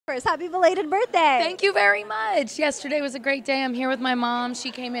First, happy belated birthday. Thank you very much. Yesterday was a great day. I'm here with my mom. She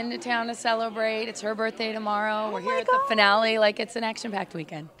came into town to celebrate. It's her birthday tomorrow. We're here at the finale. Like, it's an action-packed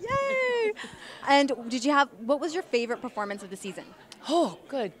weekend. Yay! And what was your favorite performance of the season? Oh,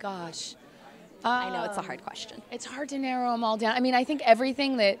 good gosh. I know, it's a hard question. It's hard to narrow them all down. I mean, I think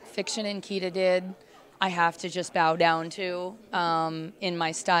everything that Fiction and Kita did, I have to just bow down to in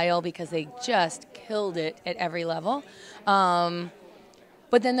my style because they just killed it at every level.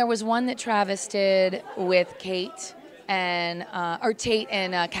 But then there was one that Travis did with Tate and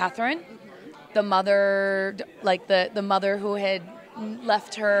Catherine, the mother, like the mother who had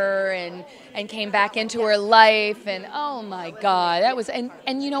left her and came back into her life, and oh my God, that was and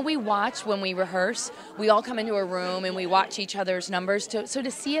you know, we watch when we rehearse. We all come into a room and we watch each other's numbers. So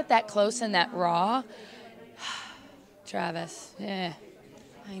to see it that close and that raw, Travis, yeah.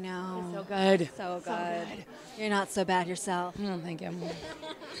 I know. So good. So good. You're not so bad yourself. Thank you.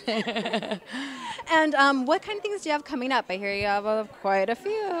 And what kind of things do you have coming up? I hear you have quite a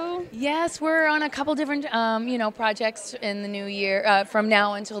few. Yes, we're on a couple different, projects in the new year. From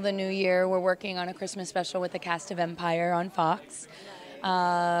now until the new year, we're working on a Christmas special with the cast of Empire on Fox.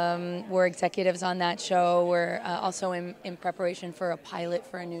 We're executives on that show. We're also in preparation for a pilot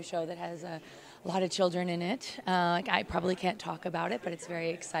for a new show that has a lot of children in it. I probably can't talk about it, but it's very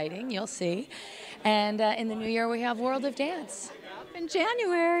exciting. You'll see. And in the new year, we have World of Dance. In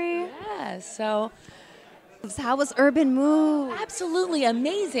January. Yeah, so. How was Urban Move? Absolutely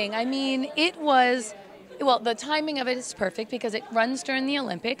amazing. I mean, it was, well, the timing of it is perfect because it runs during the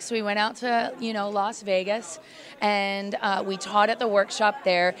Olympics. We went out to, Las Vegas, and we taught at the workshop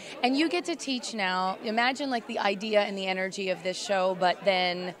there. And you get to teach now. Imagine like the idea and the energy of this show, but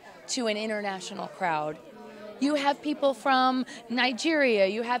then to an international crowd. You have people from Nigeria,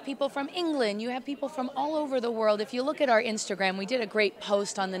 you have people from England, you have people from all over the world. If you look at our Instagram, we did a great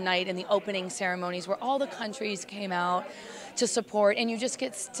post on the night in the opening ceremonies where all the countries came out to support, and you just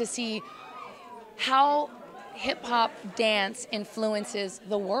get to see how hip-hop dance influences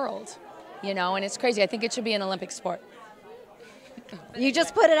the world, and it's crazy. I think it should be an Olympic sport. You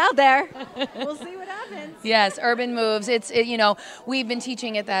just put it out there. We'll see what happens. Yes, Urban Moves. We've been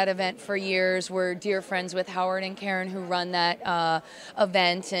teaching at that event for years. We're dear friends with Howard and Karen who run that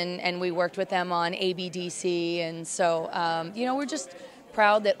event, and we worked with them on ABDC. And so, we're just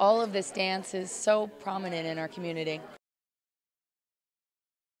proud that all of this dance is so prominent in our community.